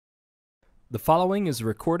The following is a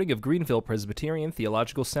recording of Greenville Presbyterian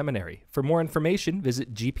Theological Seminary. For more information,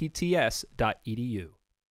 visit gpts.edu.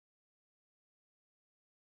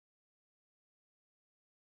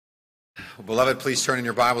 Well, beloved, please turn in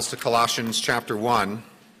your Bibles to Colossians chapter 1.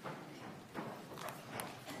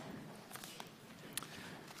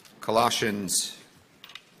 Colossians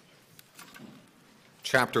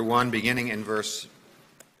chapter 1, beginning in verse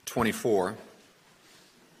 24.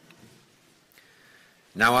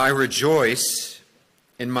 Now I rejoice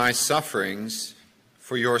in my sufferings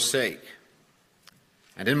for your sake,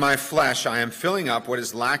 and in my flesh I am filling up what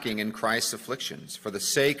is lacking in Christ's afflictions for the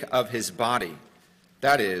sake of his body,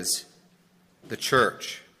 that is, the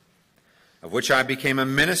church, of which I became a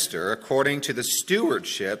minister according to the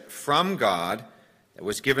stewardship from God that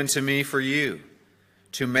was given to me for you,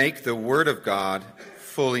 to make the word of God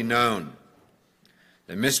fully known,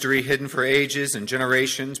 the mystery hidden for ages and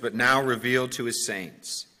generations, but now revealed to his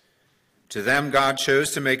saints. To them God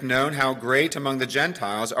chose to make known how great among the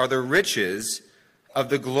Gentiles are the riches of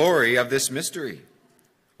the glory of this mystery,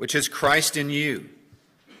 which is Christ in you,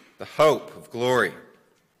 the hope of glory.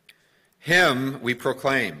 Him we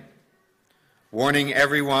proclaim, warning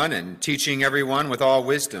everyone and teaching everyone with all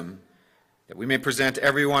wisdom, that we may present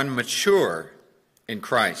everyone mature in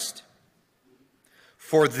Christ.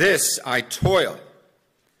 For this I toil,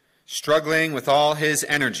 struggling with all his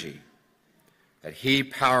energy, that he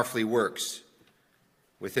powerfully works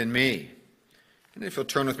within me. And if you'll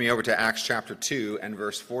turn with me over to Acts chapter 2 and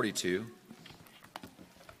verse 42.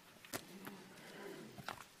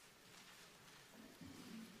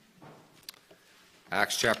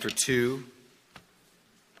 Acts chapter 2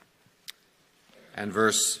 and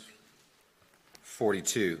verse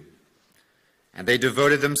 42. And they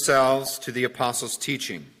devoted themselves to the apostles'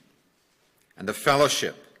 teaching and the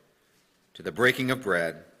fellowship, to the breaking of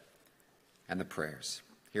bread and the prayers.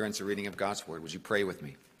 Here ends the reading of God's word. Would you pray with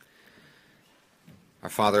me? Our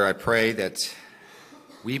Father, I pray that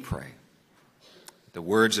we pray that the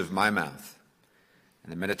words of my mouth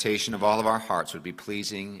and the meditation of all of our hearts would be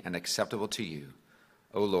pleasing and acceptable to you,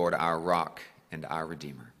 O Lord, our rock and our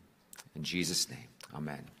Redeemer. In Jesus' name,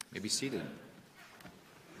 amen. You may be seated.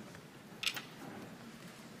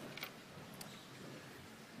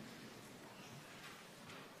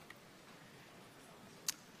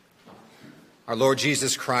 Our Lord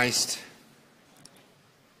Jesus Christ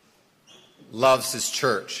loves his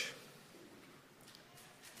church.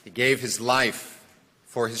 He gave his life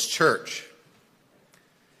for his church.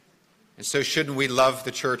 And so shouldn't we love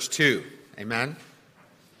the church too? Amen?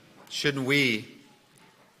 Shouldn't we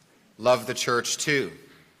love the church too?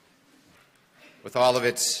 With all of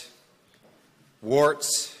its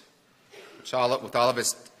warts, with all of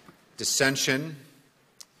its dissension,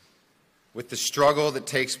 with the struggle that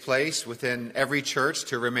takes place within every church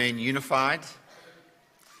to remain unified,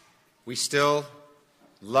 we still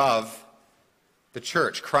love the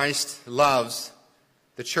church. Christ loves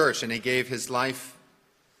the church, and he gave his life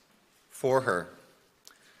for her.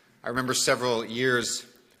 I remember several years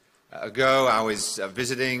ago, I was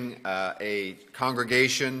visiting a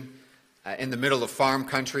congregation in the middle of farm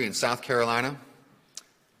country in South Carolina.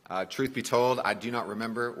 Truth be told, I do not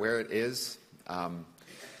remember where it is.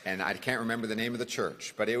 And I can't remember the name of the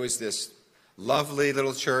church, but it was this lovely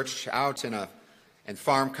little church out in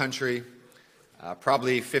farm country,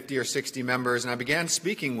 probably 50 or 60 members. And I began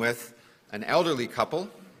speaking with an elderly couple.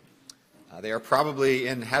 They are probably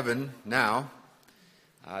in heaven now.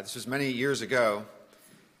 This was many years ago.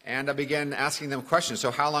 And I began asking them questions. So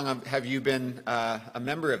how long have you been a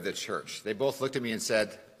member of the church? They both looked at me and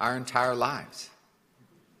said, our entire lives.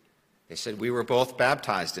 They said, we were both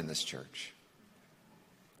baptized in this church.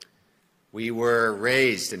 We were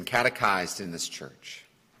raised and catechized in this church.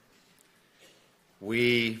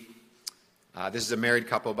 This is a married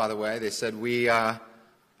couple, by the way. They said, we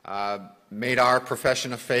made our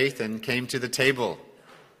profession of faith and came to the table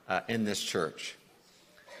in this church.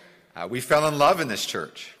 We fell in love in this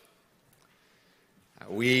church.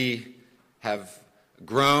 We have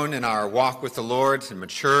grown in our walk with the Lord and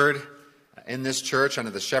matured in this church under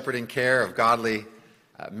the shepherding care of godly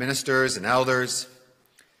ministers and elders.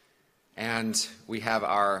 And we have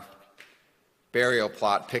our burial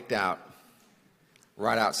plot picked out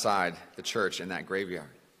right outside the church in that graveyard.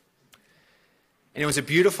 And it was a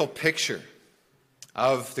beautiful picture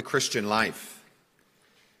of the Christian life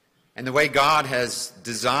and the way God has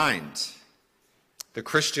designed the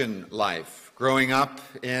Christian life, growing up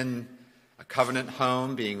in a covenant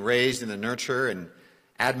home, being raised in the nurture and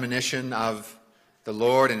admonition of the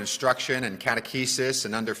Lord and instruction and catechesis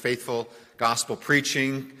and under faithful gospel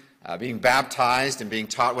preaching, being baptized and being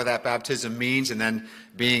taught what that baptism means, and then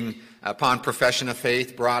being, upon profession of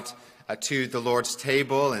faith, brought to the Lord's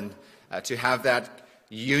table, and to have that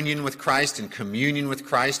union with Christ and communion with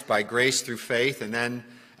Christ by grace through faith, and then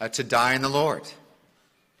to die in the Lord.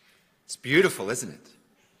 It's beautiful, isn't it?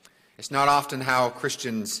 It's not often how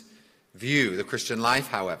Christians view the Christian life,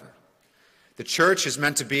 however. The church is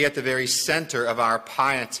meant to be at the very center of our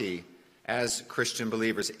piety as Christian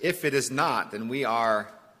believers. If it is not, then we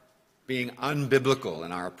are being unbiblical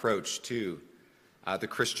in our approach to the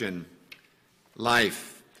Christian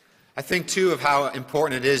life. I think, too, of how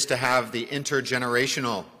important it is to have the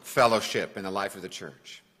intergenerational fellowship in the life of the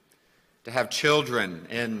church, to have children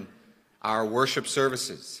in our worship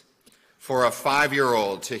services, for a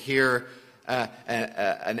 5-year-old to hear an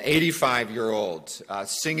 85-year-old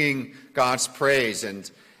singing God's praise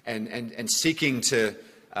and seeking to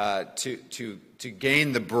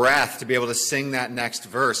gain the breath to be able to sing that next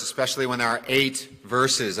verse, especially when there are 8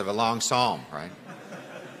 verses of a long psalm, right?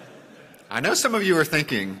 I know some of you are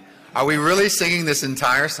thinking, are we really singing this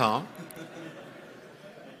entire psalm?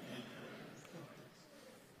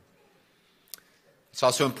 It's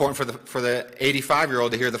also important for the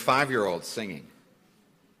 85-year-old to hear the 5-year-old singing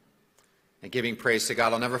and giving praise to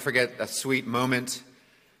God. I'll never forget a sweet moment.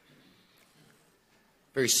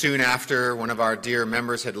 Very soon after, one of our dear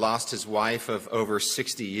members had lost his wife of over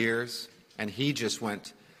 60 years, and he just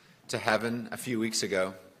went to heaven a few weeks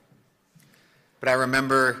ago. But I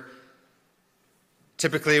remember,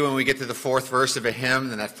 typically when we get to the 4th verse of a hymn,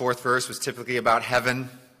 and that 4th verse was typically about heaven,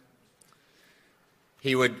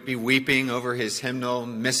 he would be weeping over his hymnal,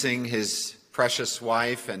 missing his precious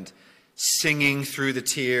wife, and singing through the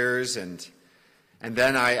tears. And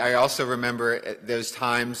then I also remember those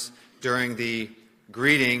times during the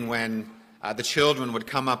greeting when the children would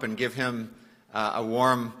come up and give him a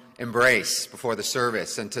warm embrace before the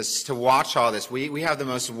service. And to watch all this, we have the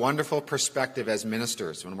most wonderful perspective as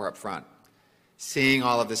ministers when we're up front, seeing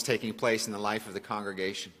all of this taking place in the life of the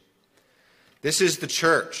congregation. This is the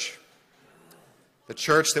church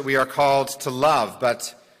that we are called to love,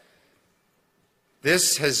 but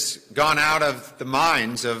this has gone out of the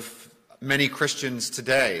minds of many Christians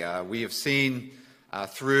today. We have seen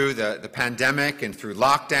through the pandemic and through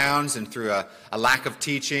lockdowns and through a lack of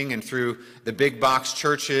teaching and through the big box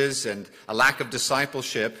churches and a lack of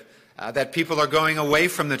discipleship that people are going away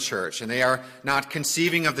from the church, and they are not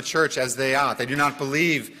conceiving of the church as they ought. They do not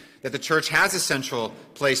believe that the church has a central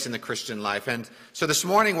place in the Christian life. And so this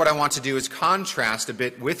morning what I want to do is contrast a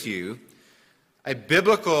bit with you a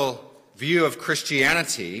biblical view of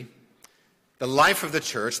Christianity, the life of the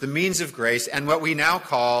church, the means of grace, and what we now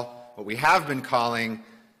call, what we have been calling,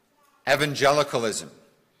 evangelicalism.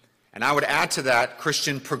 And I would add to that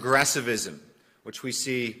Christian progressivism, which we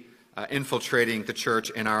see infiltrating the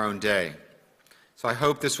church in our own day. So I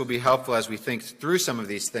hope this will be helpful as we think through some of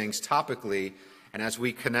these things topically and as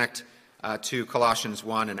we connect to Colossians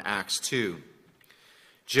 1 and Acts 2.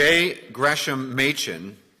 J. Gresham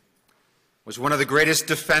Machen was one of the greatest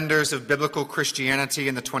defenders of biblical Christianity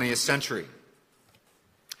in the 20th century.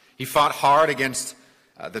 He fought hard against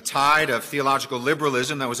the tide of theological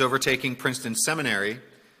liberalism that was overtaking Princeton Seminary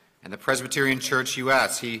and the Presbyterian Church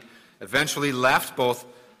U.S. He eventually left both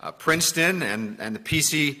Princeton and the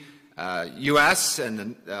PC U.S.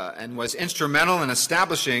 and was instrumental in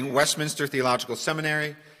establishing Westminster Theological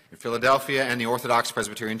Seminary in Philadelphia and the Orthodox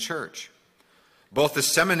Presbyterian Church. Both the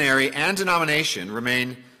seminary and denomination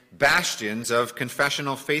remain bastions of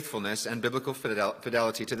confessional faithfulness and biblical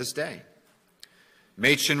fidelity to this day.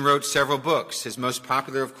 Machen wrote several books, his most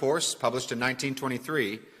popular, of course, published in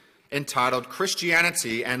 1923, entitled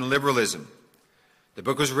Christianity and Liberalism. The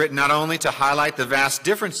book was written not only to highlight the vast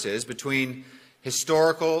differences between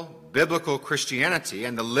historical, biblical Christianity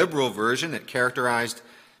and the liberal version that characterized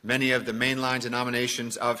many of the mainline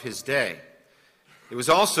denominations of his day. It was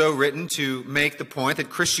also written to make the point that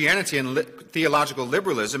Christianity and theological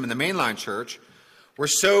liberalism in the mainline church were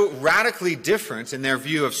so radically different in their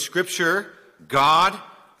view of Scripture, God,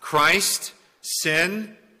 Christ,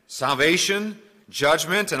 sin, salvation,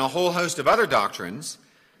 judgment, and a whole host of other doctrines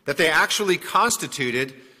that they actually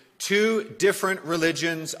constituted two different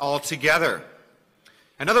religions altogether.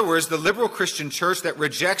 In other words, the liberal Christian church that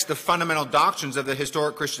rejects the fundamental doctrines of the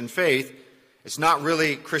historic Christian faith is not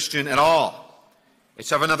really Christian at all.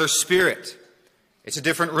 It's of another spirit. It's a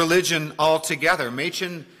different religion altogether.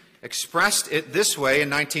 Machen expressed it this way in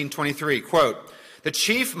 1923, quote, "The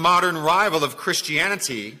chief modern rival of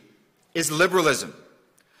Christianity is liberalism.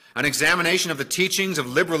 An examination of the teachings of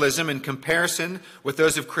liberalism in comparison with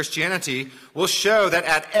those of Christianity will show that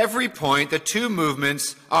at every point the two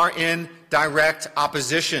movements are in direct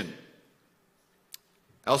opposition.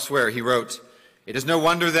 Elsewhere he wrote, "It is no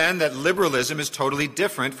wonder then that liberalism is totally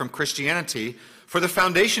different from Christianity, for the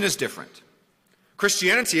foundation is different.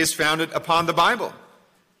 Christianity is founded upon the Bible.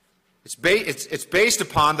 It's based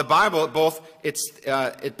upon the Bible,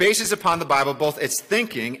 it bases upon the Bible both its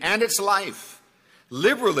thinking and its life.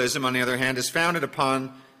 Liberalism, on the other hand, is founded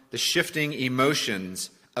upon the shifting emotions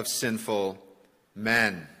of sinful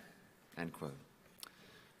men." End quote.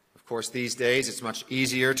 Of course, these days it's much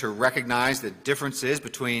easier to recognize the differences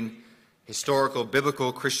between historical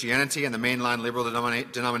biblical Christianity and the mainline liberal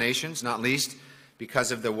denominations, not least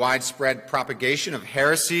because of the widespread propagation of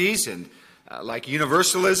heresies and like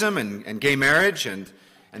universalism and gay marriage and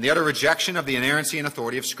the utter rejection of the inerrancy and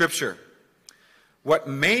authority of Scripture. What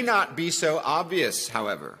may not be so obvious,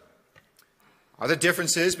 however, are the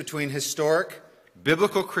differences between historic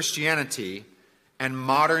biblical Christianity and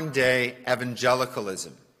modern-day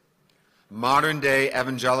evangelicalism. Modern-day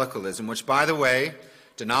evangelicalism, which, by the way,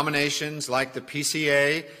 denominations like the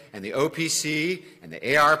PCA and the OPC and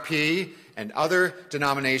the ARP and other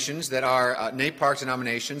denominations that are NAPARC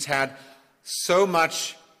denominations had so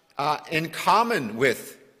much in common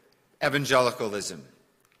with evangelicalism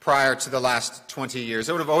prior to the last 20 years.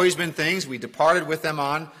 There would have always been things we departed with them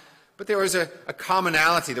on, but there was a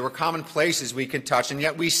commonality. There were common places we could touch, and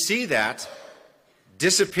yet we see that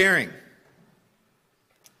disappearing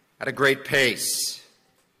at a great pace.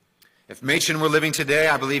 If Machen were living today,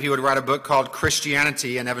 I believe he would write a book called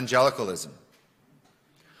Christianity and Evangelicalism,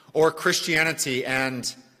 or Christianity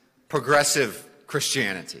and Progressive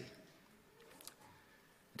Christianity.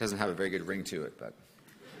 It doesn't have a very good ring to it,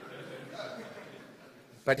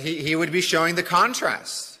 but he would be showing the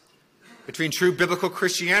contrast between true biblical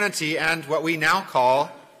Christianity and what we now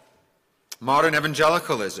call modern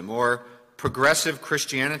evangelicalism or progressive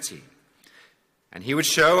Christianity. And he would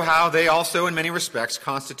show how they also, in many respects,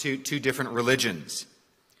 constitute two different religions.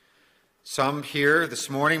 Some here this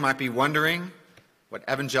morning might be wondering what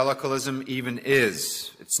evangelicalism even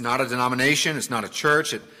is. It's not a denomination, it's not a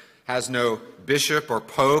church, it has no bishop or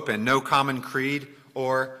pope and no common creed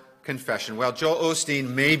or confession. Well, Joel Osteen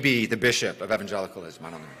may be the bishop of evangelicalism. I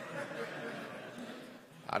don't know.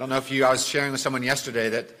 I don't know if I was sharing with someone yesterday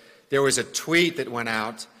that there was a tweet that went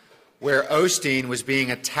out where Osteen was being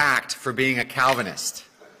attacked for being a Calvinist.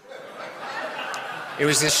 It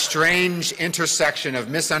was this strange intersection of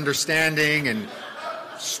misunderstanding and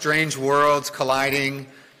strange worlds colliding.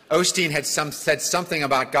 Osteen had said something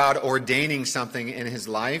about God ordaining something in his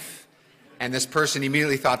life, and this person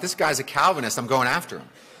immediately thought, this guy's a Calvinist, I'm going after him.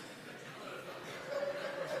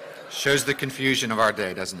 Shows the confusion of our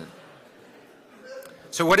day, doesn't it?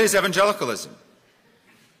 So what is evangelicalism?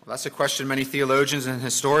 Well, that's a question many theologians and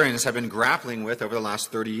historians have been grappling with over the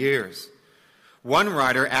last 30 years. One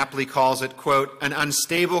writer aptly calls it, quote, an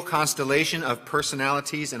unstable constellation of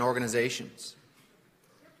personalities and organizations.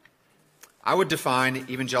 I would define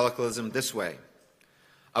evangelicalism this way: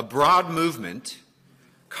 a broad movement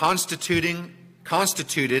constituted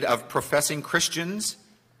of professing Christians,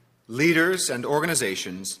 leaders, and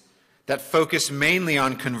organizations that focus mainly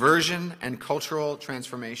on conversion and cultural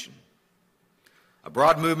transformation. A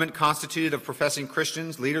broad movement constituted of professing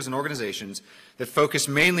Christians, leaders, and organizations that focus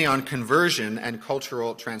mainly on conversion and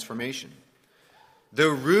cultural transformation. Though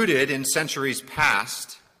rooted in centuries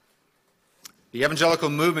past, the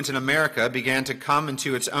evangelical movement in America began to come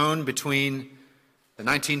into its own between the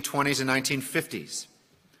 1920s and 1950s.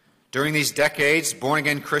 During these decades,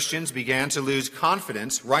 born-again Christians began to lose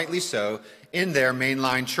confidence, rightly so, in their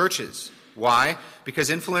mainline churches. Why?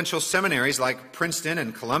 Because influential seminaries like Princeton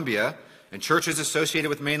and Columbia and churches associated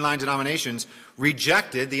with mainline denominations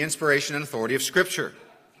rejected the inspiration and authority of Scripture.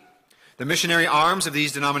 The missionary arms of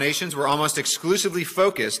these denominations were almost exclusively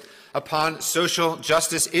focused upon social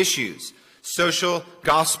justice issues, social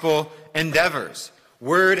gospel endeavors.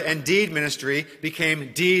 Word and deed ministry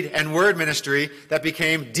became deed and word ministry that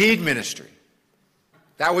became deed ministry.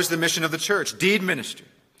 That was the mission of the church, deed ministry.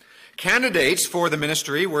 Candidates for the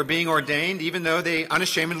ministry were being ordained even though they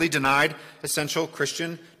unashamedly denied essential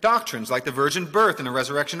Christian doctrines like the virgin birth and the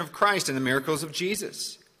resurrection of Christ and the miracles of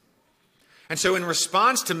Jesus. And so in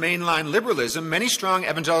response to mainline liberalism, many strong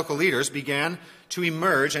evangelical leaders began to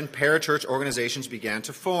emerge and parachurch organizations began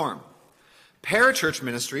to form. Parachurch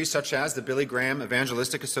ministries such as the Billy Graham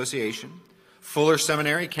Evangelistic Association, Fuller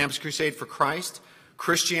Seminary, Campus Crusade for Christ,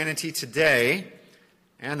 Christianity Today,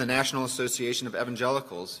 and the National Association of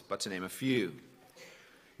Evangelicals, but to name a few.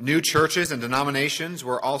 New churches and denominations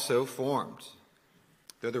were also formed.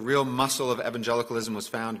 though the real muscle of evangelicalism was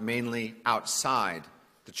found mainly outside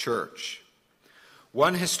the church.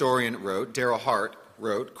 One historian wrote, Darrell Hart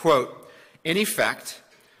wrote, quote, "In effect,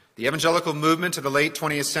 the evangelical movement of the late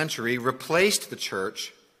 20th century replaced the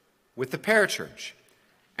church with the parachurch,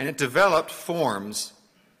 and it developed forms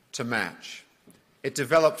to match." It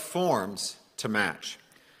developed forms to match.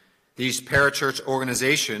 These parachurch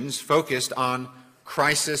organizations focused on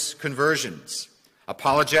crisis conversions,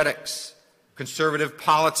 apologetics, conservative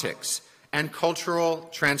politics, and cultural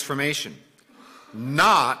transformation,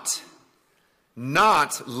 not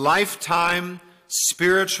lifetime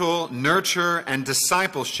spiritual nurture and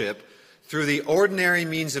discipleship through the ordinary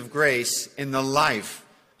means of grace in the life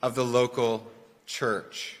of the local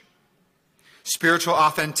church. Spiritual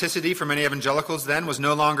authenticity for many evangelicals then was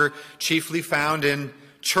no longer chiefly found in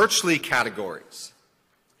churchly categories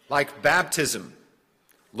like baptism,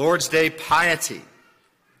 Lord's Day piety,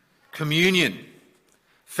 communion,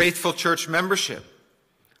 faithful church membership,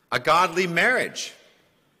 a godly marriage,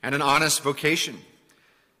 and an honest vocation.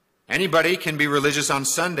 Anybody can be religious on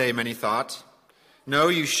Sunday, many thought. No,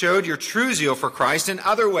 you showed your true zeal for Christ in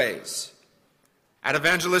other ways. At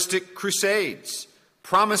evangelistic crusades,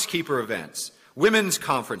 Promise Keeper events, women's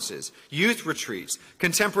conferences, youth retreats,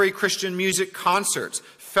 contemporary Christian music concerts,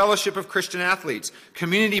 fellowship of Christian athletes,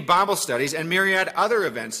 community Bible studies, and myriad other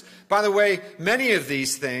events. By the way, many of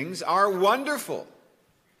these things are wonderful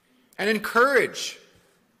and encourage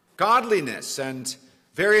godliness and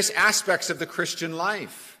various aspects of the Christian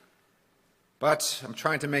life. But I'm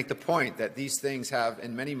trying to make the point that these things have,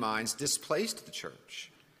 in many minds, displaced the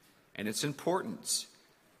church and its importance.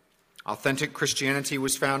 Authentic Christianity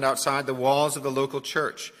was found outside the walls of the local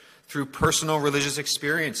church through personal religious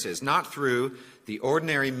experiences, not through the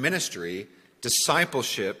ordinary ministry,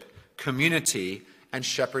 discipleship, community, and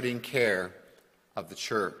shepherding care of the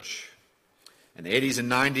church. In the 80s and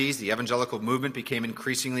 90s, the evangelical movement became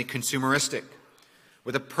increasingly consumeristic,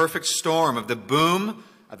 with a perfect storm of the boom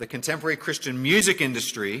of the contemporary Christian music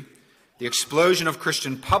industry, the explosion of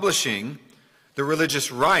Christian publishing, the religious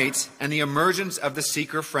right, and the emergence of the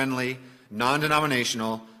seeker-friendly,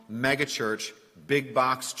 non-denominational, megachurch,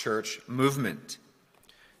 big-box church movement.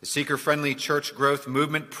 The seeker-friendly church growth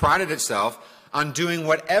movement prided itself on doing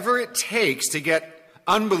whatever it takes to get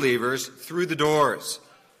unbelievers through the doors.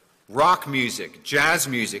 Rock music, jazz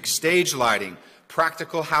music, stage lighting,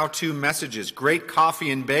 practical how-to messages, great coffee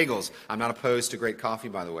and bagels. I'm not opposed to great coffee,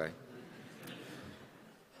 by the way.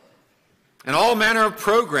 And all manner of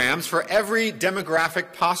programs for every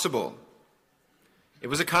demographic possible. It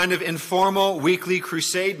was a kind of informal weekly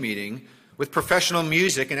crusade meeting with professional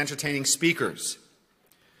music and entertaining speakers.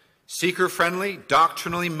 Seeker-friendly,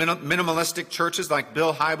 doctrinally minimalistic churches like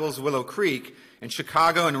Bill Hybels' Willow Creek in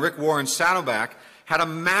Chicago and Rick Warren's Saddleback had a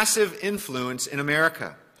massive influence in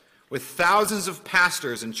America, with thousands of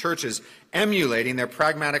pastors and churches emulating their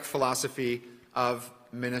pragmatic philosophy of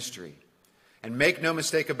ministry. And make no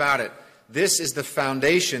mistake about it, this is the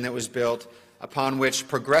foundation that was built upon which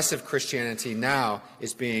progressive Christianity now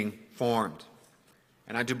is being formed.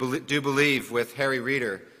 And I do believe with Harry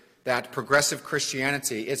Reeder that progressive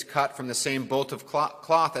Christianity is cut from the same bolt of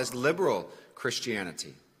cloth as liberal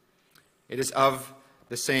Christianity. It is of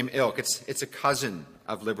the same ilk. It's a cousin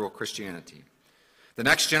of liberal Christianity. The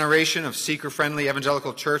next generation of seeker-friendly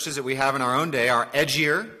evangelical churches that we have in our own day are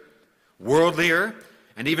edgier, worldlier,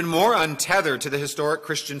 and even more untethered to the historic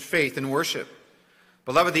Christian faith and worship.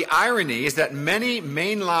 Beloved, the irony is that many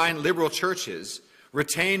mainline liberal churches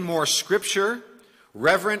retain more scripture,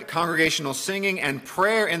 reverent congregational singing, and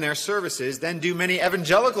prayer in their services than do many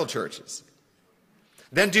evangelical churches.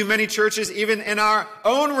 Than do many churches even in our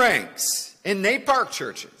own ranks, in NAPARC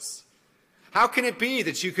churches. How can it be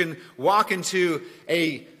that you can walk into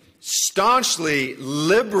a staunchly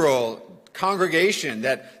liberal congregation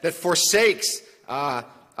that forsakes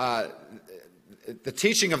the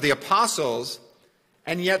teaching of the apostles,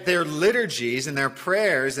 and yet their liturgies and their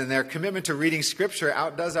prayers and their commitment to reading Scripture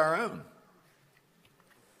outdoes our own,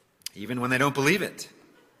 even when they don't believe it?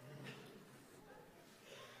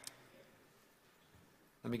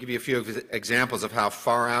 Let me give you a few examples of how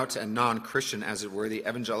far out and non-Christian, as it were, the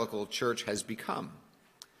evangelical church has become.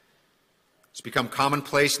 It's become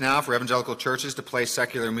commonplace now for evangelical churches to play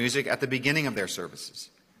secular music at the beginning of their services.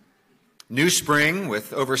 New Spring,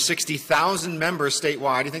 with over 60,000 members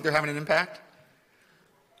statewide, do you think they're having an impact?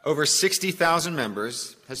 Over 60,000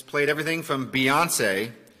 members, has played everything from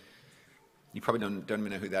Beyonce, you probably don't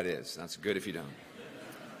even know who that is, that's good if you don't,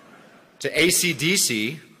 to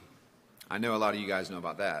AC/DC, I know a lot of you guys know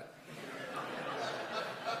about that,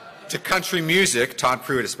 to country music, Todd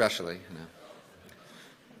Pruitt especially,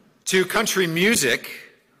 to country music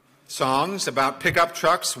songs about pickup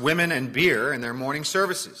trucks, women, and beer in their morning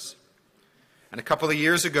services. And a couple of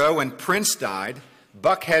years ago, when Prince died,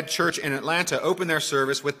 Buckhead Church in Atlanta opened their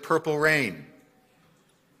service with Purple Rain.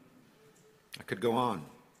 I could go on.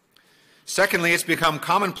 Secondly, it's become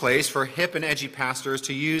commonplace for hip and edgy pastors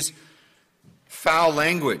to use foul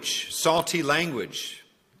language, salty language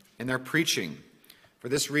in their preaching. For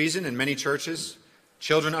this reason, in many churches,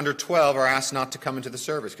 children under 12 are asked not to come into the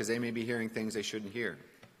service because they may be hearing things they shouldn't hear.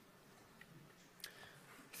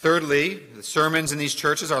 Thirdly, the sermons in these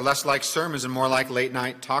churches are less like sermons and more like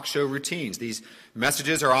late-night talk show routines. These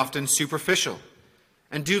messages are often superficial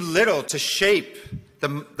and do little to shape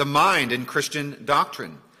the mind in Christian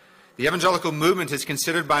doctrine. The evangelical movement is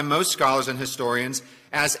considered by most scholars and historians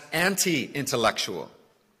as anti-intellectual.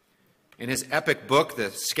 In his epic book, The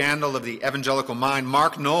Scandal of the Evangelical Mind,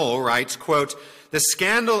 Mark Knoll writes, quote, "The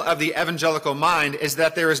scandal of the evangelical mind is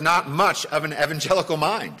that there is not much of an evangelical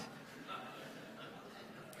mind.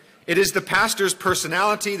 It is the pastor's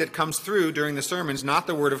personality that comes through during the sermons, not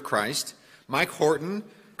the word of Christ." Mike Horton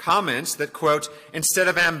comments that, quote, "Instead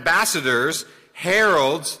of ambassadors,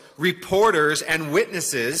 heralds, reporters, and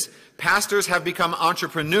witnesses, pastors have become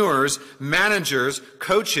entrepreneurs, managers,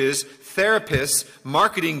 coaches, therapists,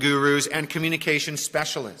 marketing gurus, and communication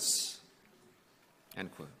specialists."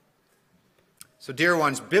 End quote. So, dear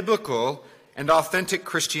ones, biblical and authentic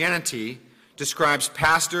Christianity describes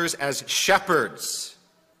pastors as shepherds,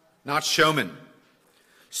 not showmen,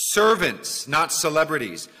 servants, not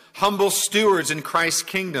celebrities, humble stewards in Christ's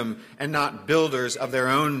kingdom, and not builders of their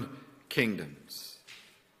own kingdoms.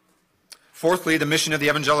 Fourthly, the mission of the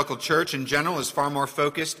evangelical church in general is far more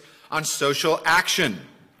focused on social action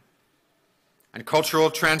and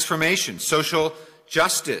cultural transformation, social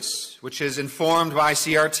justice, which is informed by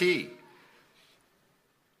CRT.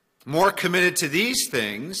 More committed to these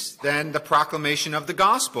things than the proclamation of the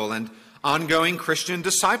gospel and ongoing Christian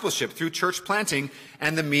discipleship through church planting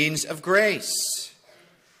and the means of grace.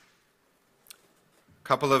 A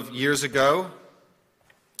couple of years ago,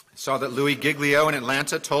 I saw that Louis Giglio in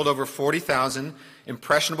Atlanta told over 40,000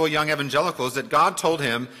 impressionable young evangelicals that God told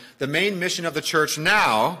him the main mission of the church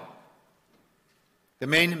now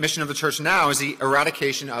is the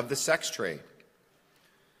eradication of the sex trade.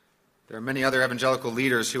 There are many other evangelical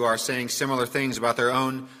leaders who are saying similar things about their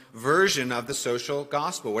own version of the social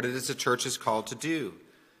gospel, what it is the church is called to do.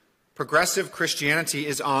 Progressive Christianity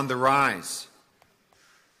is on the rise,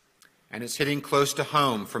 and it's hitting close to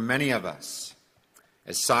home for many of us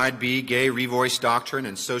as Side B, gay revoice doctrine,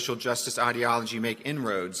 and social justice ideology make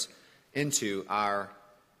inroads into our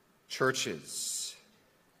churches.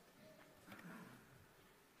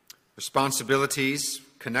 Responsibilities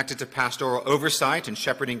connected to pastoral oversight and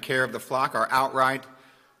shepherding care of the flock are outright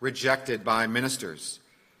rejected by ministers.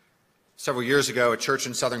 Several years ago, a church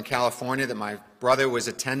in Southern California that my brother was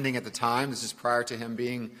attending at the time, this is prior to him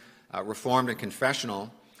being reformed and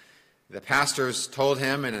confessional, the pastors told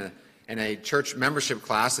him in a church membership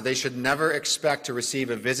class that they should never expect to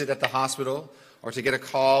receive a visit at the hospital or to get a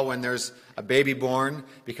call when there's a baby born,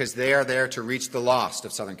 because they are there to reach the lost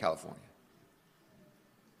of Southern California.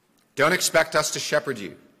 Don't expect us to shepherd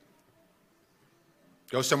you.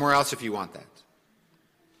 Go somewhere else if you want that.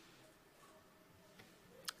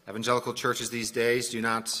 Evangelical churches these days do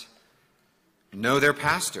not know their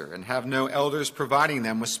pastor and have no elders providing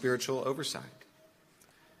them with spiritual oversight.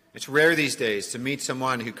 It's rare these days to meet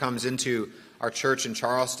someone who comes into our church in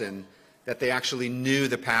Charleston that they actually knew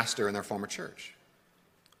the pastor in their former church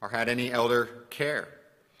or had any elder care.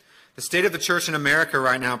 The state of the church in America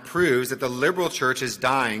right now proves that the liberal church is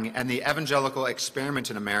dying and the evangelical experiment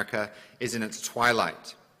in America is in its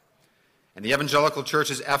twilight. And the evangelical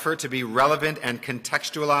church's effort to be relevant and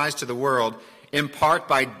contextualized to the world, in part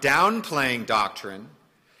by downplaying doctrine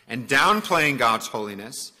and downplaying God's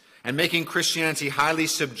holiness and making Christianity highly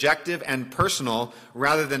subjective and personal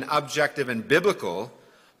rather than objective and biblical,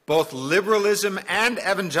 both liberalism and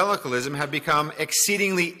evangelicalism have become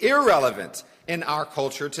exceedingly irrelevant in our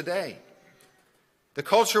culture today. The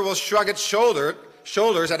culture will shrug its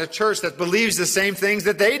shoulders at a church that believes the same things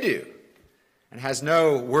that they do and has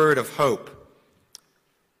no word of hope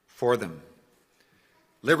for them.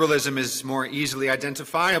 Liberalism is more easily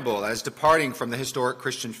identifiable as departing from the historic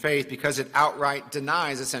Christian faith because it outright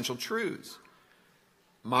denies essential truths.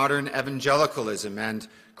 Modern evangelicalism and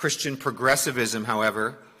Christian progressivism,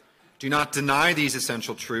 however, do not deny these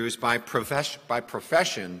essential truths by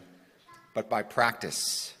profession, but by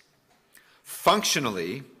practice.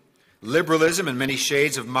 Functionally, liberalism and many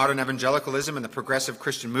shades of modern evangelicalism and the progressive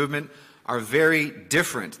Christian movement are very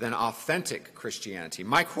different than authentic Christianity.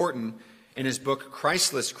 Mike Horton, in his book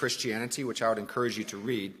Christless Christianity, which I would encourage you to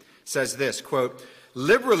read, says this, quote,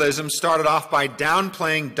 "Liberalism started off by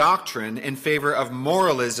downplaying doctrine in favor of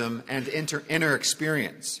moralism and inner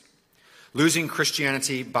experience, losing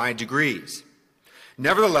Christianity by degrees.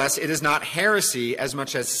 Nevertheless, it is not heresy as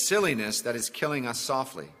much as silliness that is killing us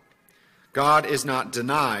softly. God is not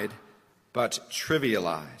denied, but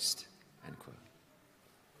trivialized." End quote.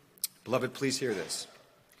 Beloved, please hear this.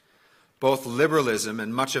 Both liberalism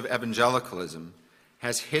and much of evangelicalism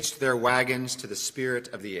has hitched their wagons to the spirit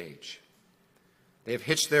of the age. They have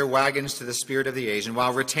hitched their wagons to the spirit of the age, and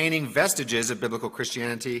while retaining vestiges of biblical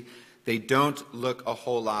Christianity, they don't look a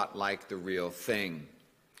whole lot like the real thing.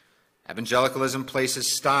 Evangelicalism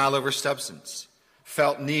places style over substance,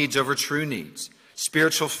 felt needs over true needs,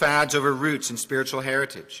 spiritual fads over roots and spiritual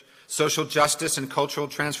heritage, social justice and cultural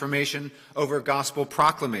transformation over gospel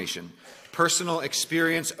proclamation, personal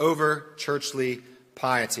experience over churchly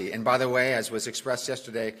piety. And by the way, as was expressed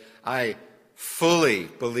yesterday, I fully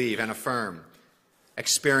believe and affirm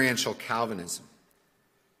experiential Calvinism.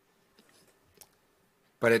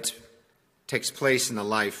 But it takes place in the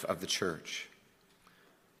life of the church.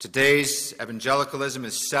 Today's evangelicalism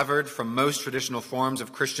is severed from most traditional forms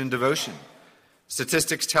of Christian devotion.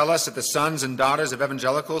 Statistics tell us that the sons and daughters of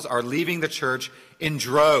evangelicals are leaving the church in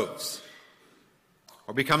droves,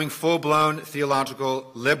 or becoming full-blown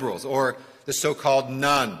theological liberals, or the so-called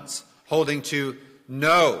nuns, holding to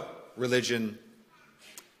no religion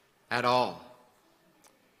at all.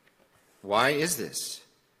 Why is this?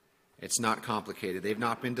 It's not complicated. They've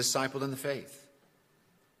not been discipled in the faith.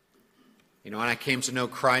 When I came to know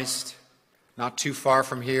Christ not too far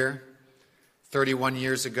from here, 31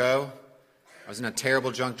 years ago, I was in a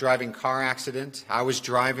terrible drunk driving car accident. I was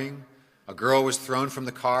driving. A girl was thrown from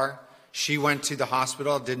the car. She went to the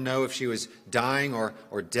hospital, didn't know if she was dying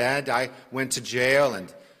or dead. I went to jail,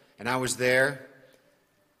 and I was there.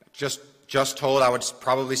 Just told I would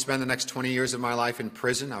probably spend the next 20 years of my life in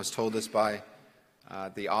prison. I was told this by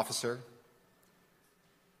the officer.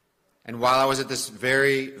 And while I was at this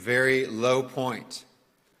very, very low point,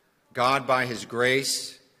 God, by his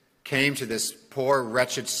grace, came to this poor,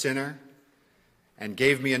 wretched sinner and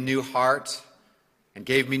gave me a new heart and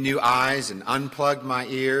gave me new eyes and unplugged my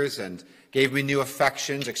ears and gave me new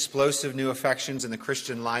affections, explosive new affections in the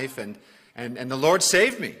Christian life, and the Lord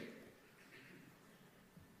saved me.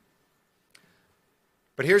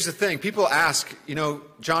 But here's the thing. People ask,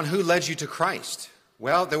 John, who led you to Christ?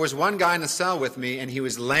 Well, there was one guy in the cell with me, and he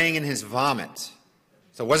was laying in his vomit.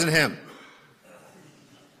 So it wasn't him.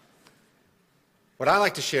 What I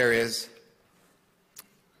like to share is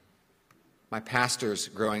my pastors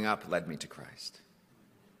growing up led me to Christ.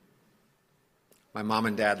 My mom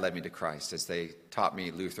and dad led me to Christ as they taught me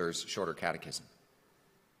Luther's Shorter Catechism.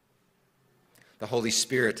 The Holy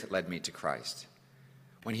Spirit led me to Christ.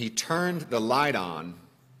 When he turned the light on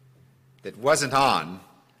that wasn't on,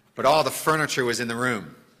 but all the furniture was in the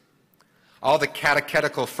room. All the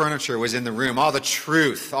catechetical furniture was in the room. All the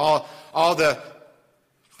truth, all the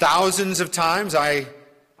thousands of times I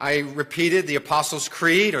repeated the Apostles'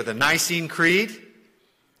 Creed or the Nicene Creed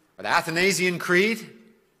or the Athanasian Creed.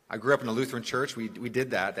 I grew up in a Lutheran church. We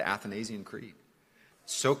did that, the Athanasian Creed.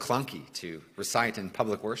 So clunky to recite in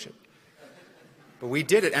public worship. But we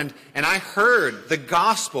did it, and I heard the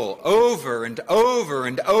gospel over and over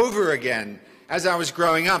and over again as I was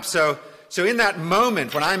growing up. So in that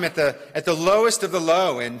moment when I'm at the lowest of the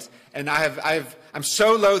low, and I'm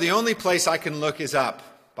so low, the only place I can look is up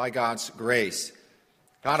by God's grace.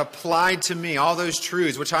 God applied to me all those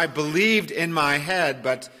truths which I believed in my head,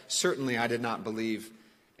 but certainly I did not believe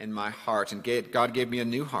in my heart. And God gave me a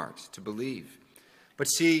new heart to believe. But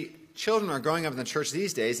see, children are growing up in the church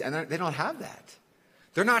these days, and they don't have that.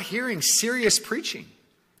 They're not hearing serious preaching.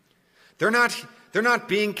 They're not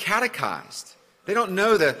being catechized. They don't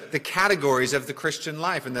know the categories of the Christian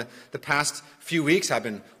life. In the past few weeks, I've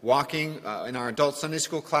been walking in our adult Sunday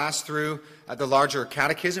school class through the larger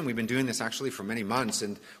catechism. We've been doing this actually for many months,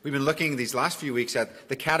 and we've been looking these last few weeks at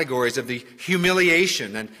the categories of the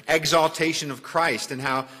humiliation and exaltation of Christ, and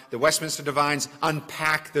how the Westminster Divines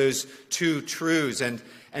unpack those two truths, and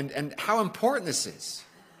how important this is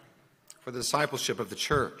for the discipleship of the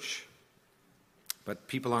church. But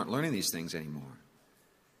people aren't learning these things anymore.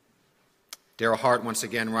 Darrell Hart once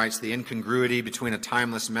again writes, "The incongruity between a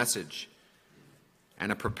timeless message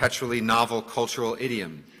and a perpetually novel cultural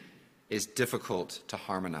idiom is difficult to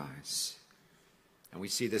harmonize." And we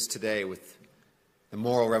see this today with the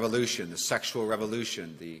moral revolution, the sexual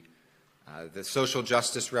revolution, the social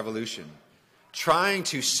justice revolution. Trying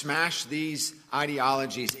to smash these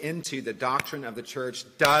ideologies into the doctrine of the church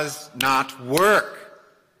does not work.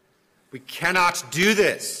 We cannot do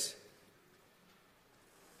this.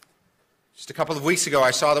 Just a couple of weeks ago,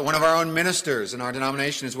 I saw that one of our own ministers in our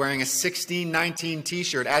denomination is wearing a 1619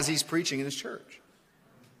 t-shirt as he's preaching in his church.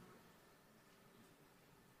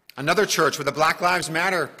 Another church with a Black Lives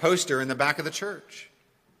Matter poster in the back of the church.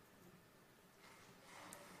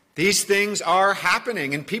 These things are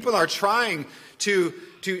happening, and people are trying to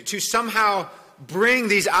somehow bring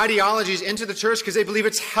these ideologies into the church because they believe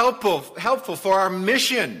it's helpful for our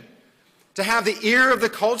mission to have the ear of the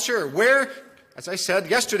culture. Where, as I said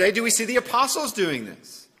yesterday, do we see the apostles doing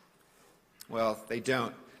this? Well, they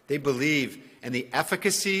don't. They believe in the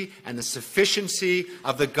efficacy and the sufficiency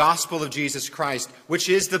of the gospel of Jesus Christ, which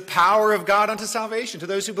is the power of God unto salvation to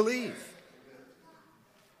those who believe.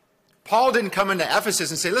 Paul didn't come into Ephesus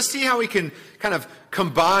and say, let's see how we can kind of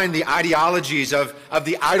combine the ideologies of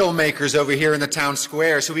the idol makers over here in the town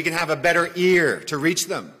square so we can have a better ear to reach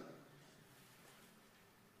them.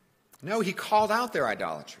 No, he called out their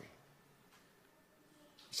idolatry.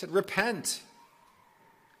 He said, repent.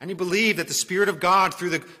 And he believed that the Spirit of God, through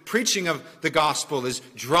the preaching of the gospel, is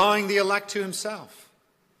drawing the elect to himself.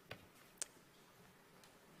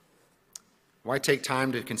 Why take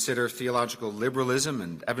time to consider theological liberalism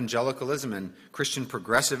and evangelicalism and Christian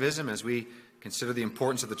progressivism as we consider the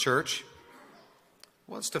importance of the church?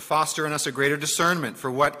 Well, it's to foster in us a greater discernment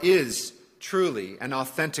for what is truly and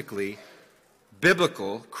authentically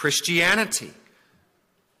biblical Christianity.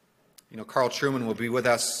 You know, Carl Trueman will be with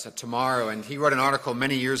us tomorrow, and he wrote an article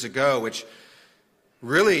many years ago which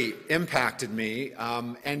really impacted me.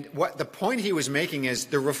 And what the point he was making is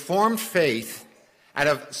the Reformed faith, out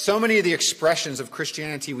of so many of the expressions of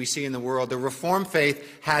Christianity we see in the world, the Reformed faith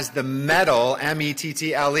has the mettle,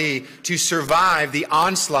 M-E-T-T-L-E, to survive the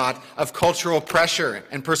onslaught of cultural pressure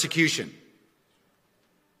and persecution.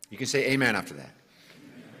 You can say amen after that.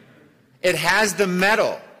 It has the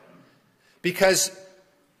mettle because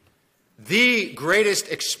the greatest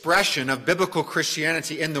expression of biblical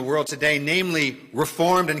Christianity in the world today, namely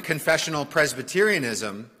Reformed and confessional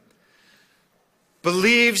Presbyterianism,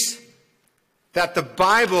 believes that the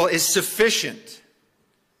Bible is sufficient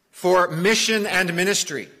for mission and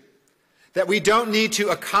ministry, that we don't need to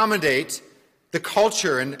accommodate the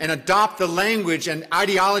culture and adopt the language and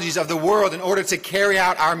ideologies of the world in order to carry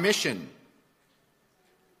out our mission.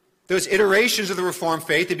 Those iterations of the Reformed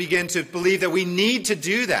faith that begin to believe that we need to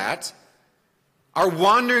do that are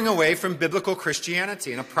wandering away from biblical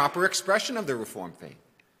Christianity and a proper expression of the Reformed faith.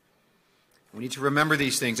 We need to remember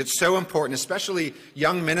these things. It's so important, especially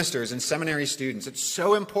young ministers and seminary students. It's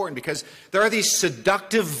so important because there are these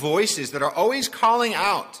seductive voices that are always calling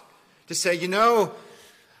out to say,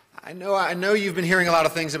 I know you've been hearing a lot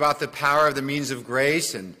of things about the power of the means of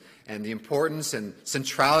grace and the importance and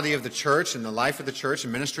centrality of the church and the life of the church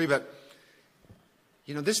and ministry, but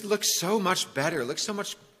this looks so much better, looks so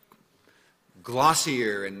much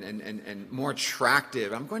glossier and more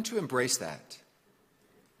attractive. I'm going to embrace that.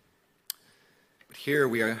 But here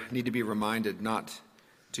we need to be reminded not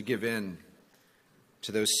to give in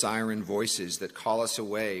to those siren voices that call us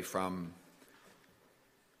away from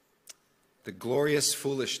the glorious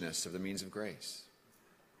foolishness of the means of grace.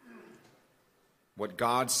 What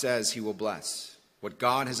God says he will bless, what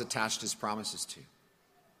God has attached his promises to.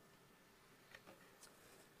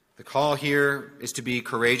 The call here is to be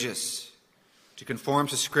courageous, to conform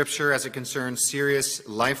to Scripture as it concerns serious,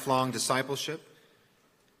 lifelong discipleship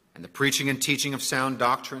and the preaching and teaching of sound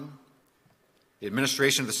doctrine, the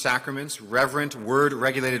administration of the sacraments, reverent,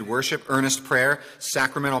 word-regulated worship, earnest prayer,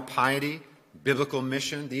 sacramental piety, biblical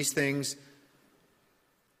mission. These things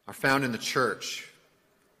are found in the church.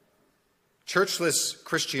 Churchless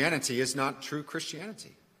Christianity is not true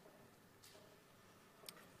Christianity.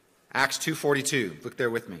 Acts 2:42, look there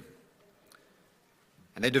with me.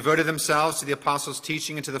 And they devoted themselves to the apostles'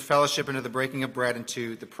 teaching and to the fellowship and to the breaking of bread and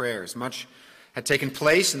to the prayers. Much had taken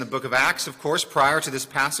place in the book of Acts, of course, prior to this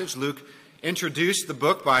passage. Luke introduced the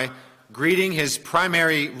book by greeting his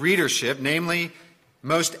primary readership, namely,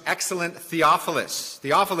 most excellent Theophilus.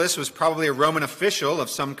 Theophilus was probably a Roman official of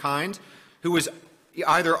some kind who was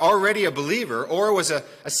either already a believer or was a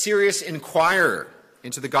serious inquirer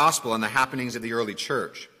into the gospel and the happenings of the early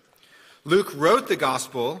church. Luke wrote the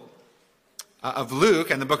gospel of Luke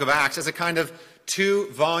and the book of Acts as a kind of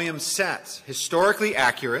 2-volume set, historically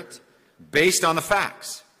accurate, based on the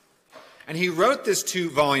facts. And he wrote this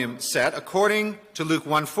 2-volume set according to Luke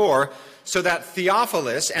 1:4 so that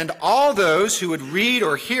Theophilus and all those who would read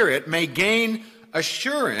or hear it may gain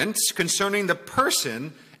assurance concerning the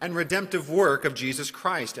person and redemptive work of Jesus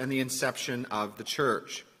Christ and the inception of the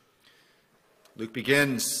church. Luke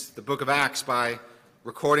begins the book of Acts by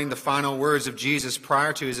recording the final words of Jesus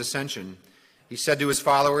prior to his ascension, he said to his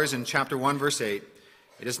followers in chapter 1, verse 8,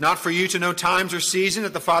 "It is not for you to know times or season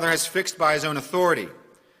that the Father has fixed by his own authority,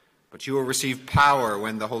 but you will receive power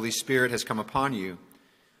when the Holy Spirit has come upon you,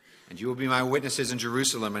 and you will be my witnesses in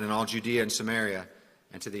Jerusalem and in all Judea and Samaria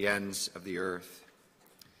and to the ends of the earth."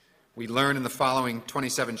 We learn in the following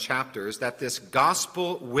 27 chapters that this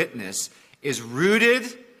gospel witness is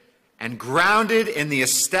rooted and grounded in the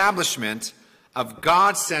establishment of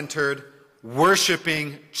God-centered,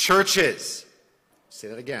 worshiping churches. I'll say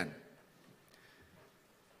that again.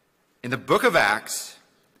 In the book of Acts,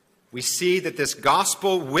 we see that this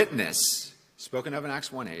gospel witness, spoken of in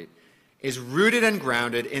Acts 1:8, is rooted and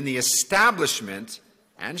grounded in the establishment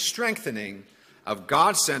and strengthening of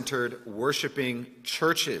God-centered, worshiping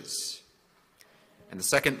churches. In the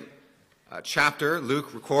second chapter,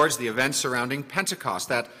 Luke records the events surrounding Pentecost,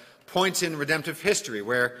 that point in redemptive history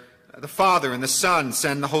where the Father and the Son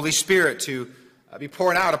send the Holy Spirit to be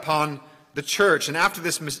poured out upon the church. And after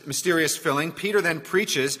this mysterious filling, Peter then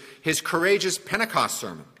preaches his courageous Pentecost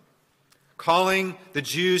sermon, calling the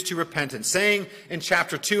Jews to repentance, saying in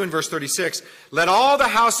chapter 2 and verse 36, "Let all the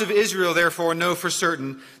house of Israel therefore know for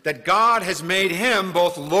certain that God has made him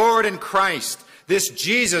both Lord and Christ, this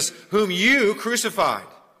Jesus whom you crucified.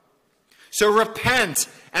 So repent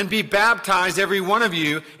and be baptized, every one of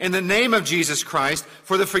you, in the name of Jesus Christ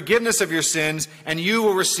for the forgiveness of your sins, and you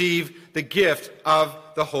will receive the gift of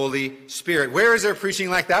the Holy Spirit." Where is there preaching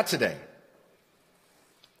like that today?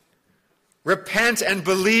 Repent and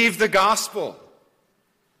believe the gospel.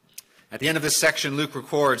 At the end of this section, Luke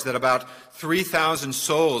records that about 3,000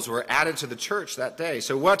 souls were added to the church that day.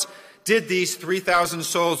 So what did these 3,000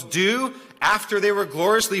 souls do after they were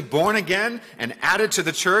gloriously born again and added to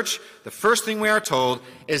the church? The first thing we are told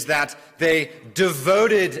is that they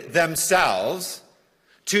devoted themselves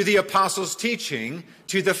to the apostles' teaching,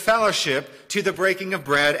 to the fellowship, to the breaking of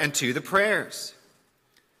bread, and to the prayers.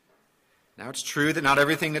 Now, it's true that not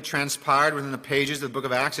everything that transpired within the pages of the book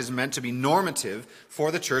of Acts is meant to be normative for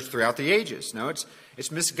the church throughout the ages. No,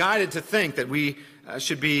 it's misguided to think that we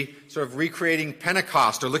should be sort of recreating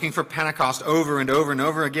Pentecost or looking for Pentecost over and over and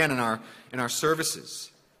over again in our services.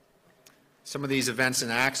 Some of these events in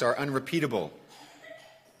Acts are unrepeatable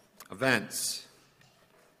events.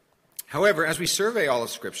 However, as we survey all of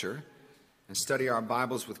Scripture and study our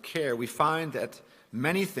Bibles with care, we find that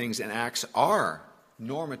many things in Acts are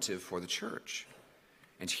normative for the church.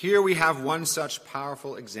 And here we have one such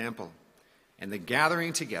powerful example in the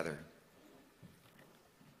gathering together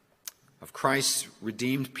of Christ's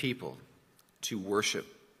redeemed people to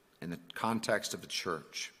worship in the context of the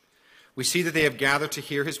church. We see that they have gathered to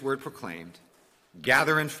hear his word proclaimed,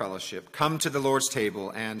 gather in fellowship, come to the Lord's table,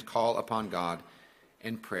 and call upon God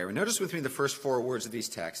in prayer. And notice with me the first four words of these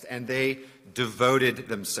texts, "and they devoted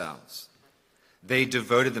themselves." They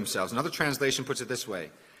devoted themselves. Another translation puts it this way: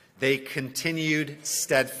 they continued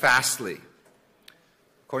steadfastly.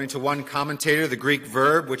 According to one commentator, the Greek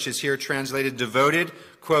verb, which is here translated devoted,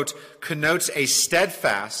 quote, connotes a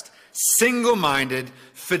steadfast, single-minded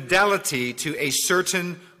fidelity to a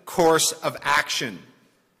certain course of action.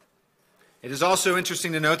 It is also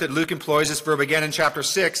interesting to note that Luke employs this verb again in chapter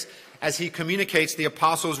 6 as he communicates the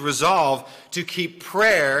apostles' resolve to keep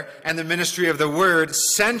prayer and the ministry of the word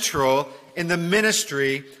central in the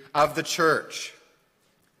ministry of the church.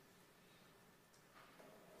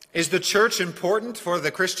 Is the church important for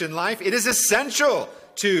the Christian life? It is essential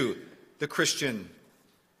to the Christian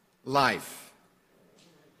life.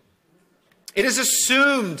 It is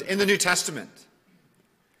assumed in the New Testament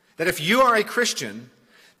that if you are a Christian,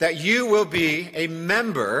 that you will be a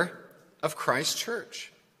member of Christ's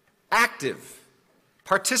church, active,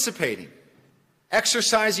 participating,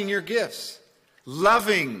 exercising your gifts,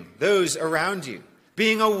 loving those around you,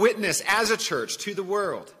 being a witness as a church to the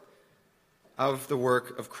world of the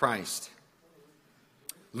work of Christ.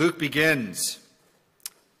 Luke begins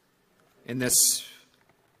in this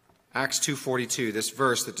Acts 2:42, this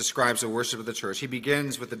verse that describes the worship of the church. He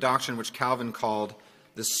begins with the doctrine which Calvin called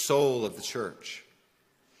the soul of the church.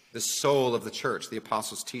 The soul of the church, the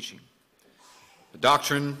apostles' teaching. The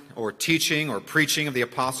doctrine or teaching or preaching of the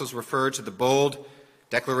apostles referred to the bold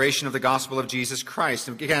declaration of the gospel of Jesus Christ.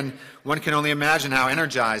 And again, one can only imagine how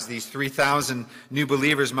energized these 3,000 new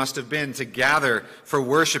believers must have been to gather for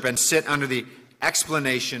worship and sit under the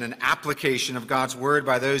explanation and application of God's word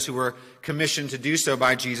by those who were commissioned to do so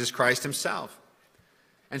by Jesus Christ himself.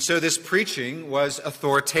 And so this preaching was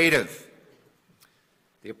authoritative.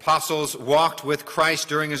 The apostles walked with Christ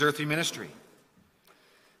during his earthly ministry.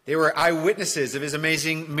 They were eyewitnesses of his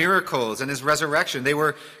amazing miracles and his resurrection. They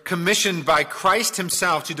were commissioned by Christ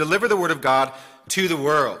himself to deliver the word of God to the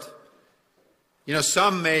world. You know,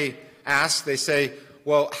 some may ask, they say,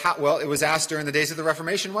 well, it was asked during the days of the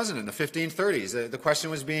Reformation, wasn't it, in the 1530s? The question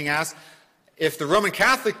was being asked, if the Roman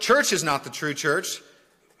Catholic Church is not the true church,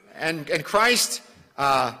 and Christ,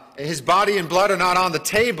 his body and blood are not on the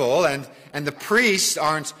table, and the priests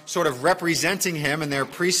aren't sort of representing him in their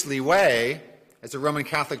priestly way, as the Roman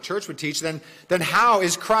Catholic Church would teach, then how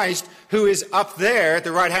is Christ, who is up there at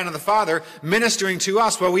the right hand of the Father, ministering to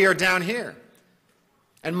us while we are down here?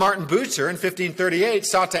 And Martin Bucer in 1538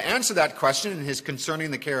 sought to answer that question in his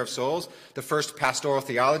Concerning the Care of Souls, the first pastoral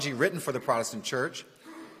theology written for the Protestant Church,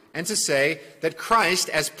 and to say that Christ,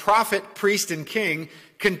 as prophet, priest, and king,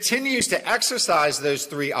 continues to exercise those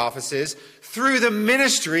three offices through the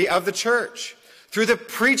ministry of the church, through the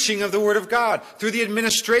preaching of the Word of God, through the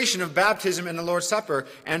administration of baptism and the Lord's Supper,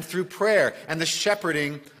 and through prayer and the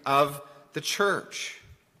shepherding of the church.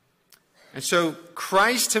 And so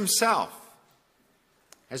Christ himself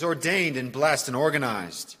has ordained and blessed and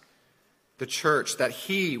organized the church that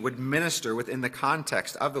he would minister within the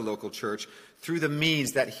context of the local church through the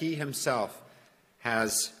means that he himself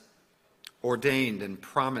has ordained and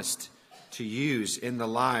promised to use in the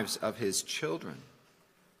lives of his children.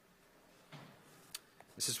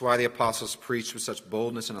 This is why the apostles preached with such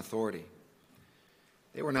boldness and authority.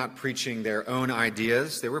 They were not preaching their own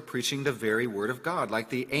ideas. They were preaching the very word of God. Like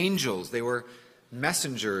the angels, they were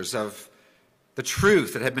messengers of the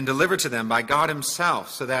truth that had been delivered to them by God himself,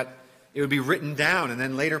 so that it would be written down and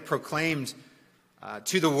then later proclaimed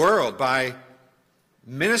to the world by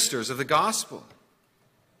ministers of the gospel.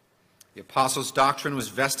 The apostles' doctrine was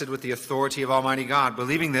vested with the authority of Almighty God.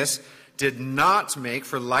 Believing this did not make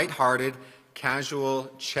for light-hearted,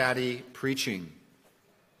 casual, chatty preaching.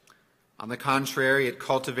 On the contrary, it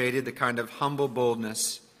cultivated the kind of humble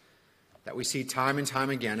boldness that we see time and time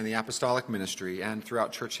again in the apostolic ministry and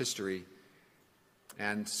throughout church history,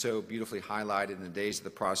 and so beautifully highlighted in the days of the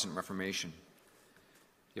Protestant Reformation.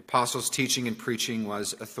 The apostles' teaching and preaching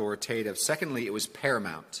was authoritative. Secondly, it was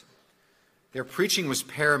paramount. Their preaching was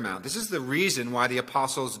paramount. This is the reason why the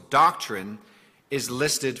apostles' doctrine is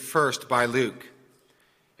listed first by Luke.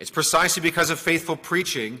 It's precisely because of faithful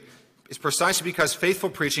preaching. It's precisely because faithful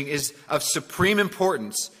preaching is of supreme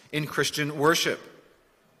importance in Christian worship.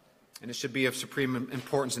 And it should be of supreme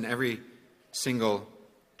importance in every single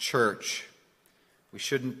church. We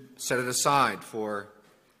shouldn't set it aside for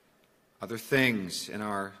other things in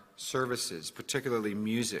our services, particularly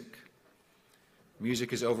music.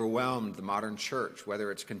 Music has overwhelmed the modern church,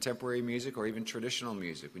 whether it's contemporary music or even traditional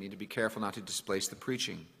music. We need to be careful not to displace the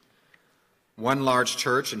preaching. One large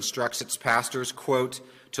church instructs its pastors, quote,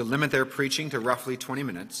 to limit their preaching to roughly 20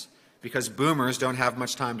 minutes because boomers don't have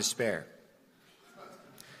much time to spare.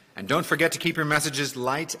 And don't forget to keep your messages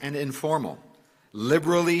light and informal,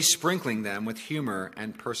 liberally sprinkling them with humor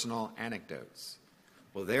and personal anecdotes.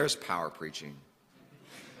 Well, there's power preaching.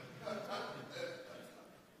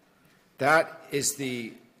 That's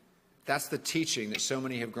the teaching that so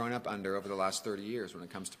many have grown up under over the last 30 years when it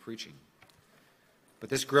comes to preaching. But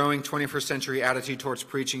this growing 21st century attitude towards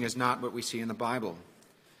preaching is not what we see in the Bible.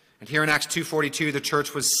 And here in Acts 2:42, the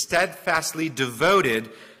church was steadfastly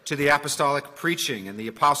devoted to the apostolic preaching, and the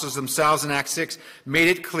apostles themselves in Acts 6 made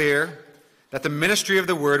it clear that the ministry of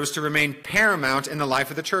the word was to remain paramount in the life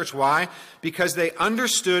of the church. Why? Because they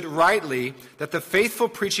understood rightly that the faithful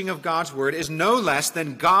preaching of God's word is no less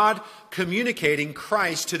than God communicating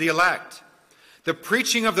Christ to the elect. The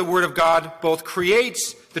preaching of the word of God both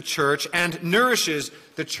creates the church and nourishes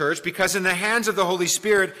the church, because in the hands of the Holy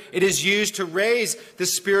Spirit, it is used to raise the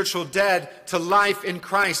spiritual dead to life in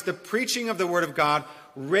Christ. The preaching of the word of God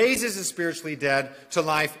raises the spiritually dead to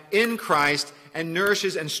life in Christ and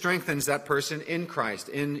nourishes and strengthens that person in Christ,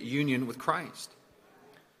 in union with Christ.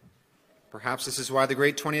 Perhaps this is why the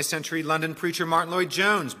great 20th century London preacher Martin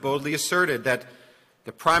Lloyd-Jones boldly asserted that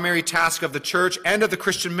the primary task of the church and of the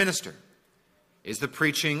Christian minister is the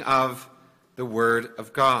preaching of the Word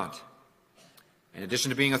of God. In addition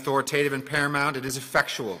to being authoritative and paramount, it is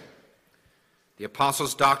effectual. The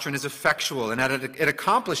apostles' doctrine is effectual, and it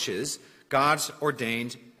accomplishes God's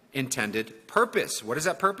ordained, intended purpose. What is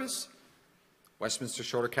that purpose? Westminster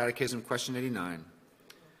Shorter Catechism, question 89.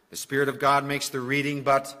 The Spirit of God makes the reading,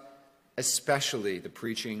 but especially the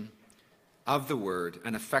preaching of the Word,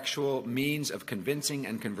 an effectual means of convincing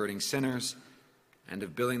and converting sinners, and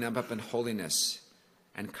of building them up in holiness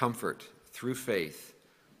and comfort through faith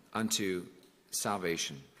unto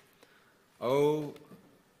salvation. Oh,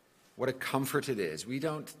 what a comfort it is. We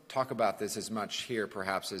don't talk about this as much here,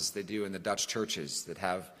 perhaps, as they do in the Dutch churches that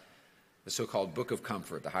have the so-called Book of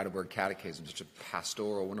Comfort, the Heidelberg Catechism, such a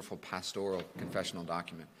pastoral, wonderful pastoral confessional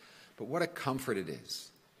document. But what a comfort it is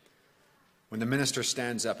when the minister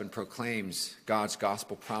stands up and proclaims God's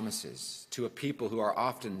gospel promises to a people who are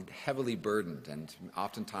often heavily burdened and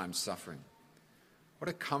oftentimes suffering. What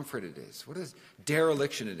a comfort it is. What a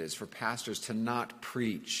dereliction it is for pastors to not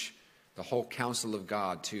preach the whole counsel of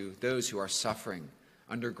God to those who are suffering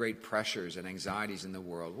under great pressures and anxieties in the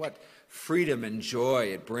world. What freedom and joy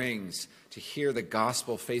it brings to hear the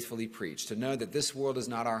gospel faithfully preached, to know that this world is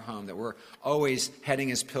not our home, that we're always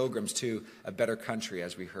heading as pilgrims to a better country,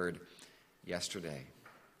 as we heard yesterday.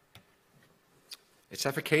 It's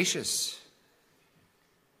efficacious.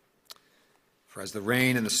 For as the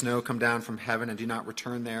rain and the snow come down from heaven and do not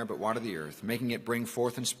return there, but water the earth, making it bring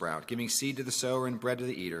forth and sprout, giving seed to the sower and bread to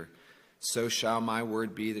the eater, so shall my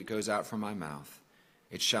word be that goes out from my mouth.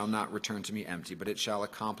 It shall not return to me empty, but it shall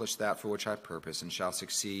accomplish that for which I purpose, and shall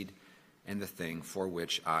succeed in the thing for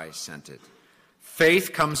which I sent it.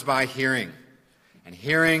 Faith comes by hearing, and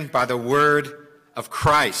hearing by the word of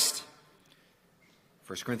Christ.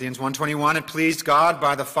 1 Corinthians 1:21, it pleased God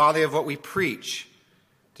by the folly of what we preach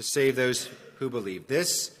to save those who believe.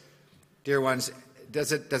 This, dear ones,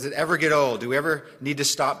 does it ever get old? Do we ever need to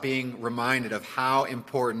stop being reminded of how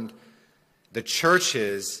important the church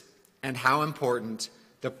is and how important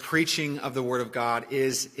the preaching of the Word of God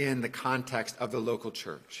is in the context of the local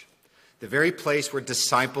church? The very place where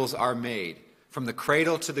disciples are made, from the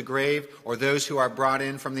cradle to the grave, or those who are brought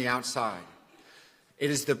in from the outside.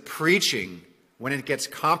 It is the preaching, when it gets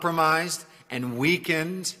compromised and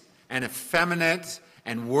weakened and effeminate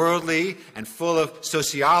and worldly and full of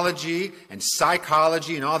sociology and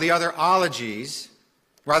psychology and all the other ologies,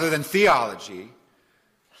 rather than theology,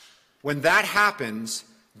 when that happens,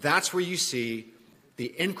 that's where you see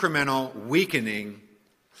the incremental weakening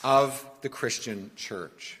of the Christian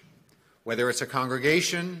church. Whether it's a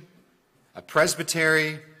congregation, a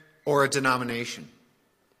presbytery, or a denomination.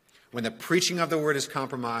 When the preaching of the word is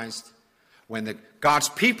compromised, when God's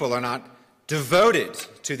people are not devoted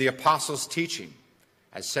to the apostles' teaching,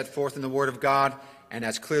 as set forth in the Word of God and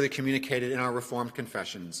as clearly communicated in our Reformed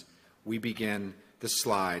confessions, we begin the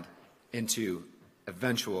slide into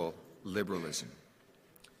eventual liberalism.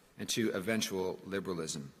 And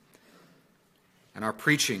our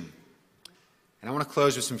preaching. And I want to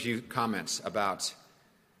close with some few comments about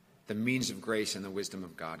the means of grace and the wisdom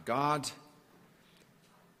of God. God,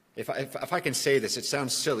 if I can say this, it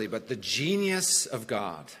sounds silly, but the genius of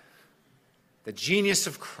God, the genius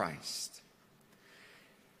of Christ,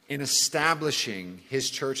 in establishing his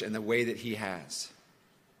church in the way that he has,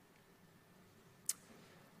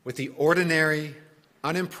 with the ordinary,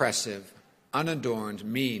 unimpressive, unadorned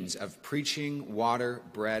means of preaching water,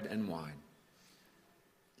 bread, and wine,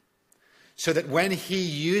 so that when he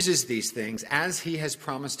uses these things, as he has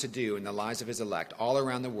promised to do in the lives of his elect all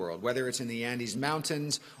around the world, whether it's in the Andes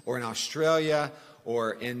Mountains or in Australia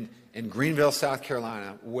or in Greenville, South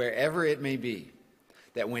Carolina, wherever it may be,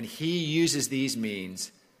 that when he uses these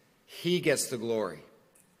means, he gets the glory.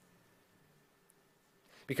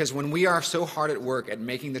 Because when we are so hard at work at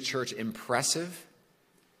making the church impressive,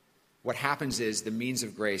 what happens is the means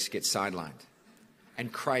of grace get sidelined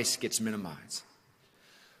and Christ gets minimized.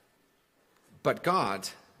 But God,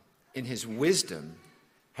 in his wisdom,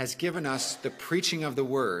 has given us the preaching of the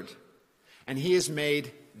word, and he has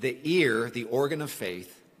made the ear the organ of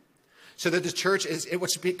faith, so that the church is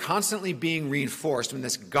what's constantly being reinforced when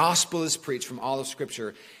this gospel is preached from all of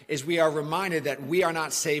Scripture, is we are reminded that we are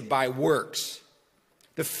not saved by works.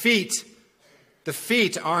 The feet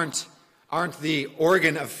aren't the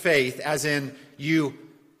organ of faith, as in you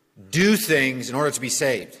do things in order to be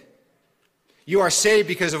saved. You are saved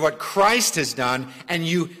because of what Christ has done, and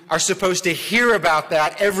you are supposed to hear about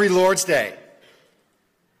that every Lord's Day.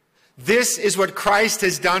 This is what Christ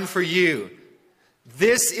has done for you.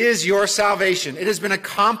 This is your salvation. It has been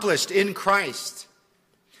accomplished in Christ.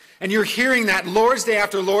 And you're hearing that Lord's Day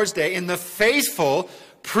after Lord's Day in the faithful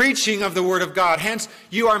preaching of the Word of God. Hence,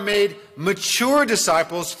 you are made mature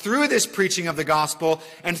disciples through this preaching of the gospel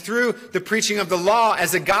and through the preaching of the law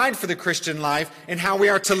as a guide for the Christian life and how we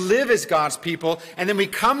are to live as God's people. And then we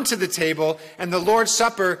come to the table, and the Lord's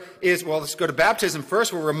Supper is, well, let's go to baptism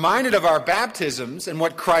first. We're reminded of our baptisms and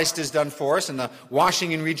what Christ has done for us and the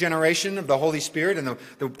washing and regeneration of the Holy Spirit and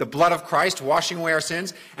the blood of Christ washing away our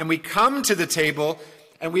sins. And we come to the table,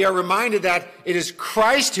 and we are reminded that it is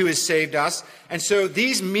Christ who has saved us. And so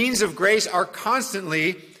these means of grace are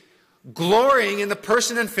constantly glorying in the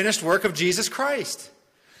person and finished work of Jesus Christ.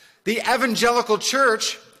 The evangelical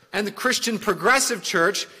church and the Christian progressive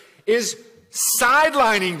church is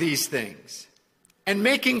sidelining these things and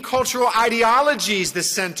making cultural ideologies the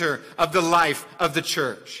center of the life of the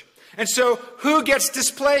church. And so who gets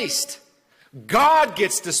displaced? God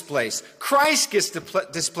gets displaced. Christ gets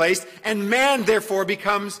displaced, and man, therefore,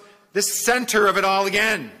 becomes the center of it all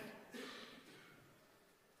again.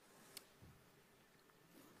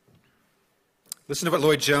 Listen to what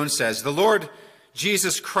Lloyd Jones says. The Lord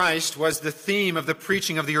Jesus Christ was the theme of the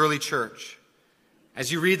preaching of the early church.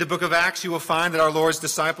 As you read the book of Acts, you will find that our Lord's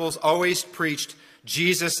disciples always preached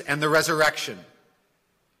Jesus and the resurrection.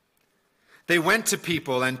 They went to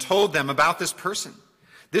people and told them about this person.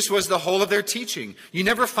 This was the whole of their teaching. You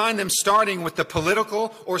never find them starting with the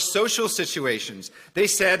political or social situations. They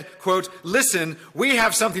said, quote, "Listen, we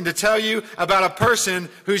have something to tell you about a person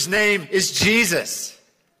whose name is Jesus."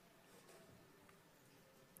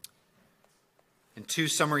 In two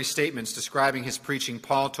summary statements describing his preaching,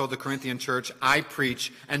 Paul told the Corinthian church, "I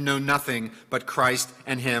preach and know nothing but Christ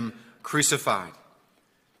and him crucified."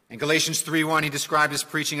 In Galatians 3:1, he described his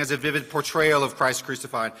preaching as a vivid portrayal of Christ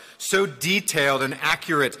crucified, so detailed and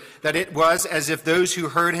accurate that it was as if those who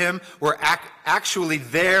heard him were actually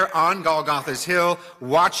there on Golgotha's hill,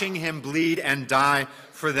 watching him bleed and die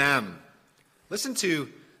for them. Listen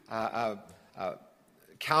to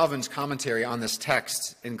Calvin's commentary on this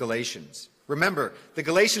text in Galatians. Remember, the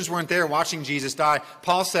Galatians weren't there watching Jesus die.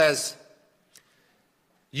 Paul says,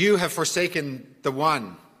 "You have forsaken the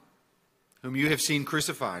one whom you have seen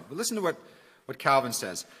crucified." But listen to what Calvin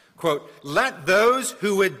says. Quote, "Let those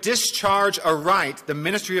who would discharge aright the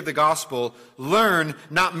ministry of the gospel learn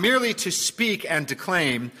not merely to speak and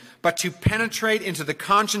declaim, but to penetrate into the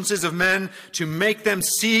consciences of men, to make them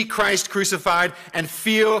see Christ crucified and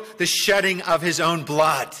feel the shedding of his own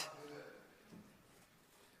blood."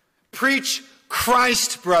 Preach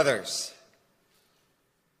Christ, brothers.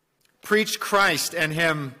 Preach Christ and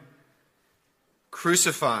him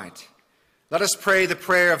crucified. Let us pray the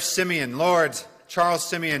prayer of Simeon. Lord, Charles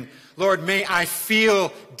Simeon, Lord, may I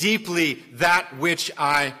feel deeply that which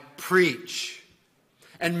I preach.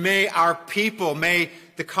 And may our people, may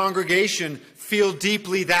the congregation feel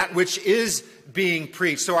deeply that which is being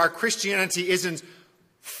preached. So our Christianity isn't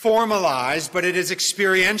formalized, but it is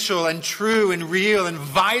experiential and true and real and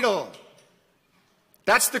vital.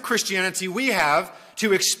 That's the Christianity we have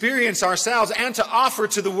to experience ourselves and to offer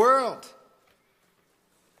to the world.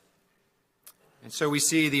 And so we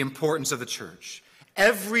see the importance of the church.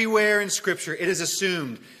 Everywhere in Scripture, it is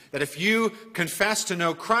assumed that if you confess to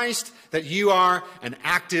know Christ, that you are an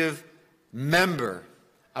active member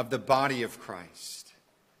of the body of Christ.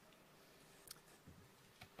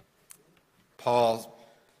 Paul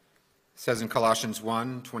says in Colossians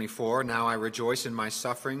 1:24, "Now I rejoice in my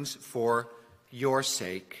sufferings for your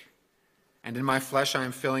sake, and in my flesh I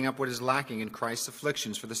am filling up what is lacking in Christ's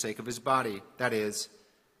afflictions for the sake of his body, that is,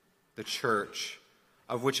 the church,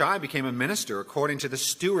 of which I became a minister according to the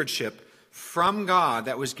stewardship from God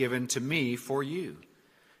that was given to me for you,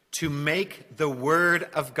 to make the word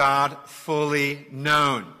of God fully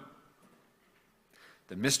known,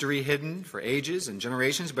 the mystery hidden for ages and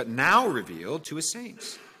generations, but now revealed to his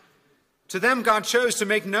saints. To them God chose to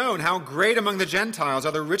make known how great among the Gentiles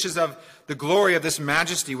are the riches of the glory of this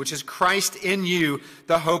majesty, which is Christ in you,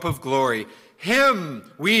 the hope of glory. Him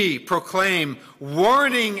we proclaim,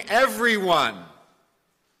 warning everyone."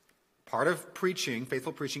 Part of preaching,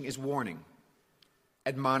 faithful preaching, is warning,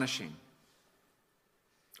 admonishing.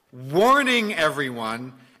 Warning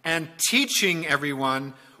everyone and teaching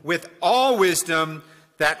everyone with all wisdom,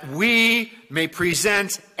 that we may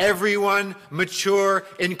present everyone mature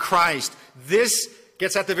in Christ. This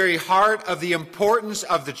gets at the very heart of the importance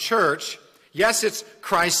of the church. Yes, it's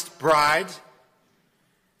Christ's bride.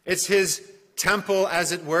 It's his temple,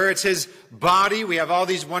 as it were. It's his body. We have all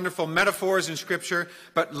these wonderful metaphors in Scripture.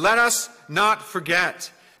 But let us not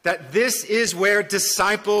forget that this is where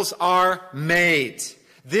disciples are made.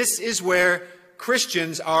 This is where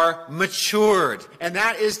Christians are matured. And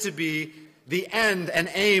that is to be the end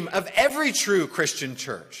and aim of every true Christian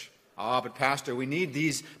church. But Pastor, we need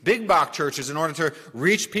these big box churches in order to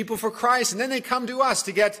reach people for Christ. And then they come to us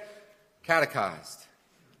to get catechized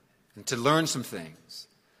and to learn some things.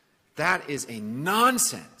 That is a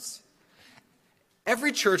nonsense.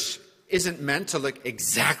 Every church isn't meant to look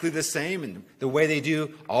exactly the same in the way they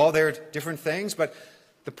do all their different things. But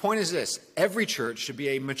the point is this: every church should be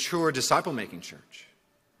a mature disciple-making church.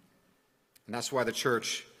 And that's why the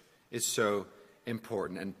church is so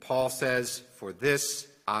important. And Paul says, "For this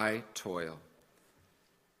I toil,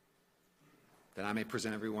 that I may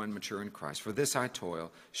present everyone mature in Christ. For this I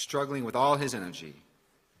toil, struggling with all his energy,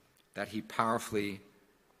 that he powerfully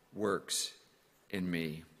works in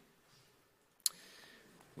me."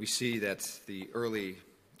 We see that the early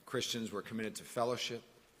Christians were committed to fellowship.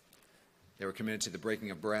 They were committed to the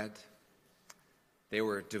breaking of bread. They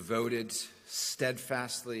were devoted,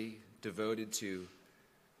 steadfastly devoted to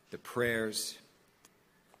the prayers.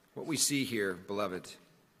 What we see here, beloved,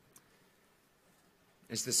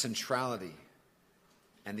 is the centrality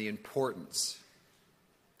and the importance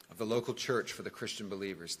of the local church for the Christian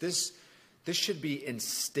believers. This should be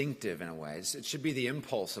instinctive in a way. It should be the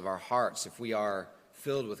impulse of our hearts if we are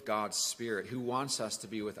filled with God's Spirit, who wants us to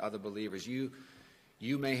be with other believers. You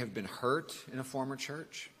may have been hurt in a former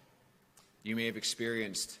church. You may have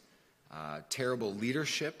experienced terrible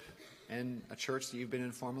leadership in a church that you've been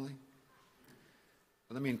in formerly.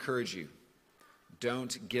 But let me encourage you.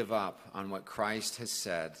 Don't give up on what Christ has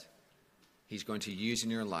said He's going to use in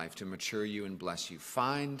your life to mature you and bless you.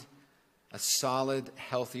 Find a solid,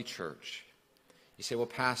 healthy church. You say, well,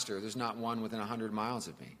 Pastor, there's not one within 100 miles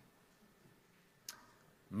of me.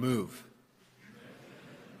 Move.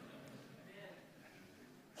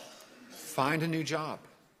 Find a new job.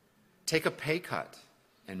 Take a pay cut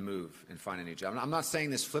and move and find a new job. I'm not saying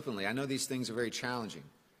this flippantly. I know these things are very challenging.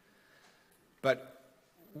 But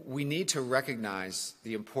we need to recognize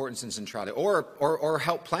the importance and centrality, or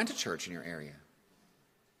help plant a church in your area.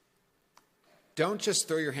 Don't just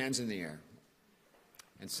throw your hands in the air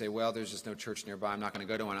and say, well, there's just no church nearby. I'm not going to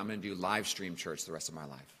go to one. I'm going to do live stream church the rest of my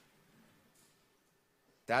life.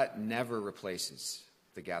 That never replaces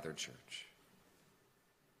the gathered church.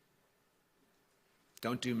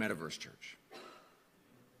 Don't do metaverse church.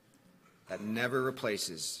 That never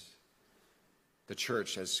replaces the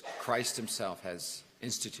church as Christ Himself has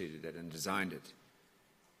instituted it and designed it.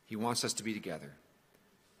 He wants us to be together.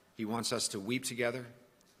 He wants us to weep together,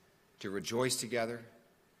 to rejoice together,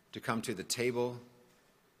 to come to the table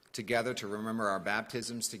together, to remember our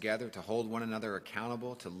baptisms together, to hold one another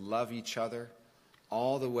accountable, to love each other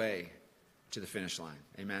all the way to the finish line.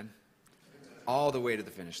 Amen? All the way to the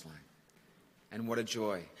finish line. And what a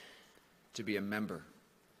joy to be a member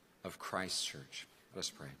of Christ's church. Let us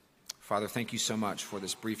pray. Father, thank you so much for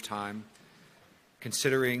this brief time,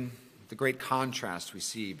 considering the great contrast we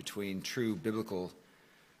see between true biblical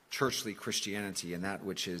churchly Christianity and that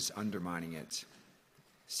which is undermining it,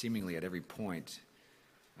 seemingly at every point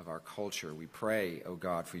of our culture. We pray, O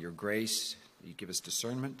God, for your grace, that you give us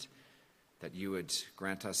discernment, that you would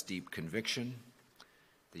grant us deep conviction,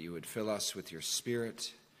 that you would fill us with your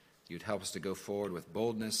Spirit, that you'd help us to go forward with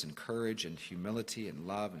boldness and courage and humility and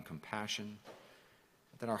love and compassion,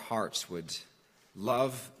 that our hearts would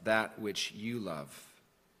love that which you love,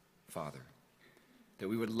 Father, that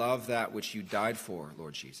we would love that which you died for,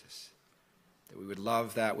 Lord Jesus, that we would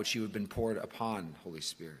love that which you have been poured upon, Holy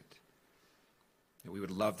Spirit, that we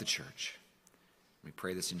would love the church. We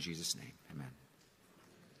pray this in Jesus' name. Amen.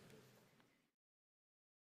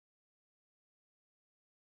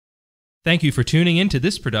 Thank you for tuning in to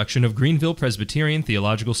this production of Greenville Presbyterian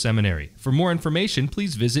Theological Seminary. For more information,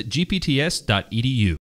 please visit gpts.edu.